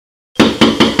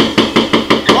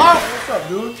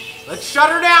dude. Let's shut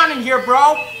her down in here,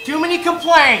 bro. Too many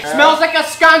complaints. Smells like a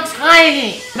skunk's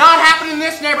hiney. Not happening in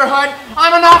this neighborhood.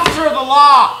 I'm an officer of the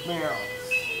law.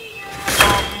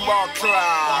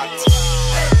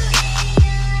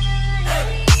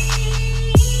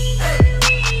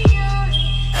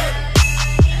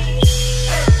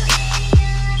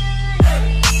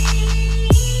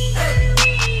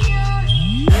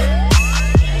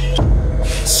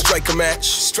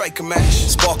 Strike a match,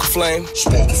 spark a flame.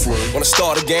 Wanna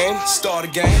start a game?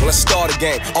 Well, let's start a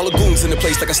game. All the goons in the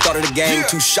place like I started a gang.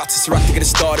 2 shots, it's a rock to get it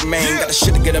started, man. Got the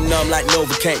shit to get them numb like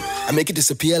Novocaine. I make it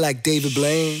disappear like David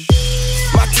Blaine.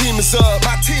 My team is up,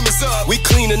 we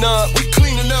cleaning up,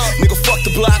 Nigga, fuck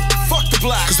the block,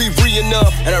 cause we re-ing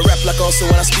up. And I rap like also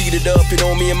when I speed it up. You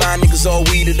know me and my niggas all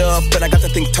weeded up. And I got the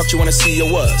thing tucked, you wanna see your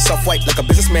what? Soft white like a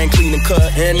businessman, clean and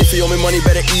cut. And if you owe me money,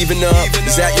 better even up.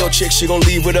 Is that your chick, she gon'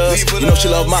 leave with us. You know she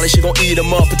love Molly, she gon' eat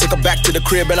them up. And take her back to the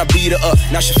crib and I beat her up.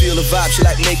 Now she feel the vibe, she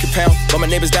like make it pound. But my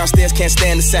neighbors downstairs can't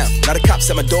stand the sound. Now the cops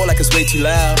at my door like it's way too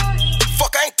loud.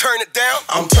 Fuck, I ain't turn it down.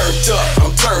 I'm turned up.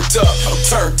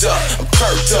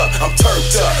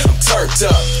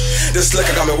 This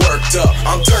liquor got me worked up.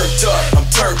 I'm turned up.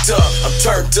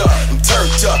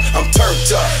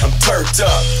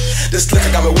 This liquor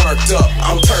got me worked up.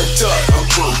 I'm turned up.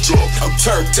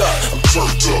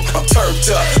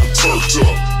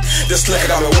 This liquor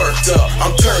got me worked up.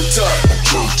 I'm turned up.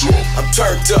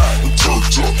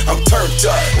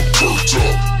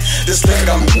 This liquor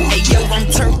got me worked up. Hey yo, I'm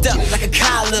turned up like a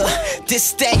collar.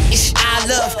 This that ish I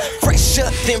love. Fresher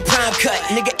than prime cut.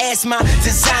 Nigga, ask my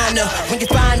designer. When you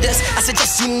find us, I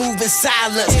suggest you move in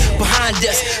silence behind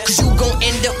us, cause you gon'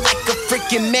 end up like a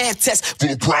freaking math test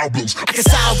full of problems. I can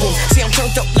solve them. See, I'm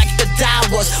turned up like the dial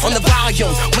was on the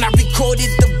volume when I recorded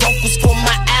the vocals for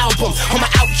my album. On my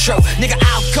outro, nigga,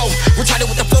 I'll go retarded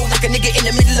with the flow like a nigga in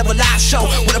the middle of a live show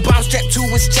with a bomb strapped to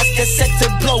his chest that's set to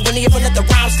blow. When he ever let the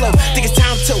round slow, think it's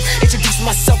time to introduce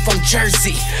myself from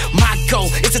Jersey. My goal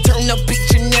is to turn up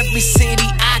each and every city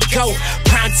I go.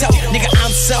 Pronto, nigga,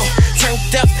 I'm so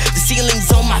turned up. The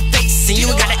ceiling's on my face, and you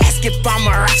ain't gotta ask if I'm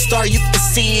a rock star. You can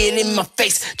see it in my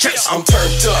face. I'm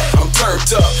turned up.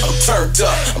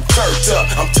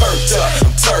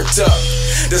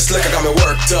 This liquor got me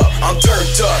worked up. I'm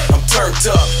turned up.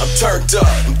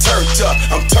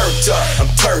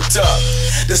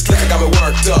 This liquor got me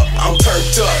worked up. I'm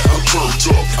turned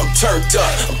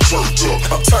up.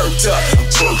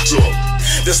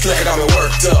 This liquor got me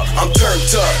worked up. I'm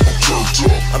turned up.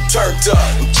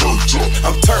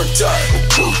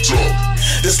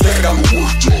 This liquor got me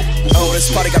worked up. Oh,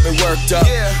 this party got me worked up.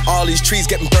 All these trees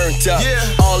getting burnt up.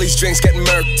 All these drinks getting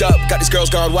murked up. Got these girls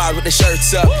gone wild with their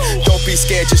shirts up. Don't be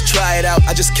scared, just try it out.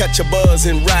 I just catch a buzz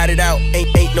and ride it out.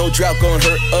 Ain't no drought gonna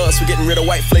hurt us. We're getting rid of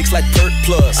white flakes like Pert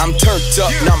Plus. I'm turned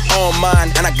up and I'm on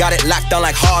mine, and I got it locked down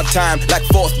like hard time, like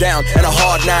 4th down and a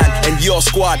hard 9. And your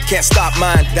squad can't stop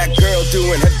mine. That girl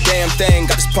doing her damn thing.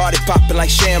 Got this party popping like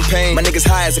champagne. My niggas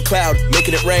high as a cloud,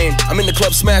 making it rain. I'm in the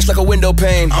club smashed like a window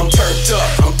pane. I'm turned up.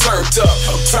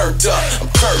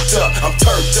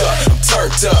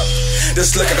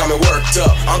 This liquor got me worked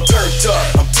up. I'm turned up.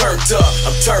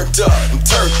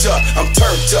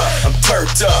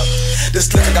 This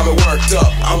liquor got me worked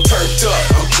up. I'm turned up.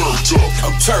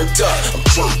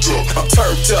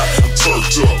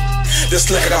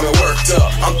 This liquor got me worked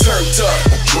up. I'm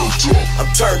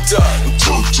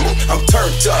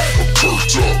turned up.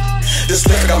 This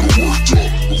liquor got me worked up.